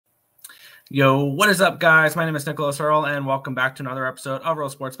Yo, what is up, guys? My name is Nicholas Earle, and welcome back to another episode of Earle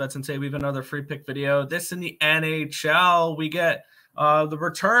Sports Bets. And today we have another free pick video. This in the NHL, we get the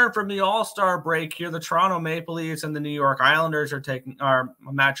return from the All-Star break here. The Toronto Maple Leafs and the New York Islanders are taking our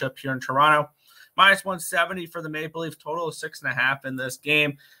matchup here in Toronto. Minus 170 for the Maple Leafs, total of 6.5 in this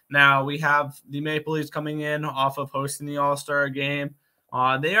game. Now, we have the Maple Leafs coming in off of hosting the All-Star game.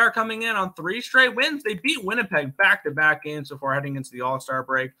 They are coming in on 3 straight wins. They beat Winnipeg back-to-back games before heading into the All-Star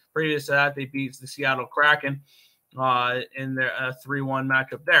break. Previous to that, they beat the Seattle Kraken in their 3-1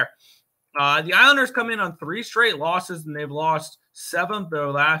 matchup there. The Islanders come in on 3 straight losses, and they've lost 7 of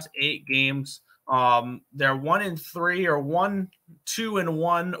their last 8 games. They're 1-3 or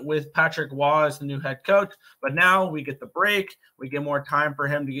 1-2-1 with Patrick Waugh as the new head coach. But now we get the break. We get more time for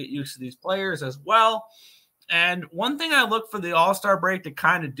him to get used to these players as well. And one thing I look for the All-Star break to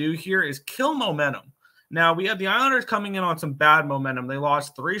kind of do here is kill momentum. Now, we have the Islanders coming in on some bad momentum. They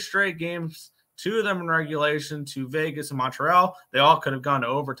lost 3 straight games, 2 of them in regulation, to Vegas and Montreal. They all could have gone to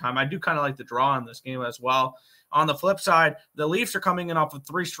overtime. I do kind of like the draw in this game as well. On the flip side, the Leafs are coming in off of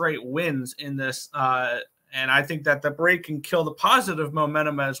 3 straight wins in this, and I think that the break can kill the positive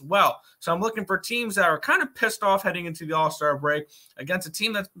momentum as well. So I'm looking for teams that are kind of pissed off heading into the All-Star break against a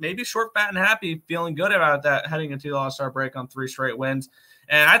team that's maybe short, fat, and happy, feeling good about that heading into the All-Star break on 3 straight wins.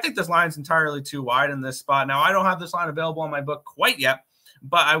 And I think this line's entirely too wide in this spot. Now, I don't have this line available on my book quite yet,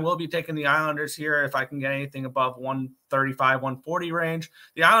 but I will be taking the Islanders here if I can get anything above 135, 140 range.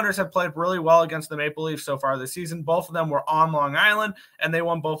 The Islanders have played really well against the Maple Leafs so far this season. Both of them were on Long Island, and they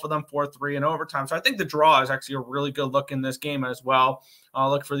won both of them 4-3 in overtime. So I think the draw is actually a really good look in this game as well.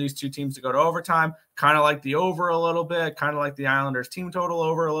 I'll look for these 2 teams to go to overtime. Kind of like the over a little bit, kind of like the Islanders team total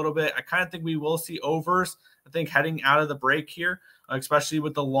over a little bit. I kind of think we will see overs, I think, heading out of the break here, especially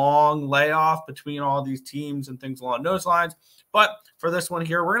with the long layoff between all these teams and things along those lines. But for this one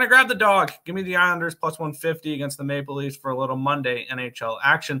here, we're going to grab the dog. Give me the Islanders plus 150 against the Maple Leafs for a little Monday NHL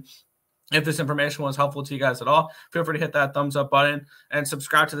action. If this information was helpful to you guys at all, feel free to hit that thumbs up button and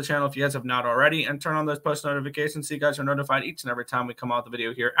subscribe to the channel if you guys have not already, and turn on those post notifications so you guys are notified each and every time we come out with the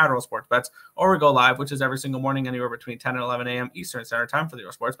video here at Earle Sports Bets, or we go live, which is every single morning anywhere between 10 and 11 a.m. Eastern Standard Time for the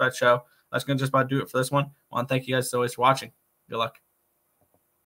Earle Sports Bets show. That's going to just about do it for this one. I want to thank you guys as always for watching. Good luck.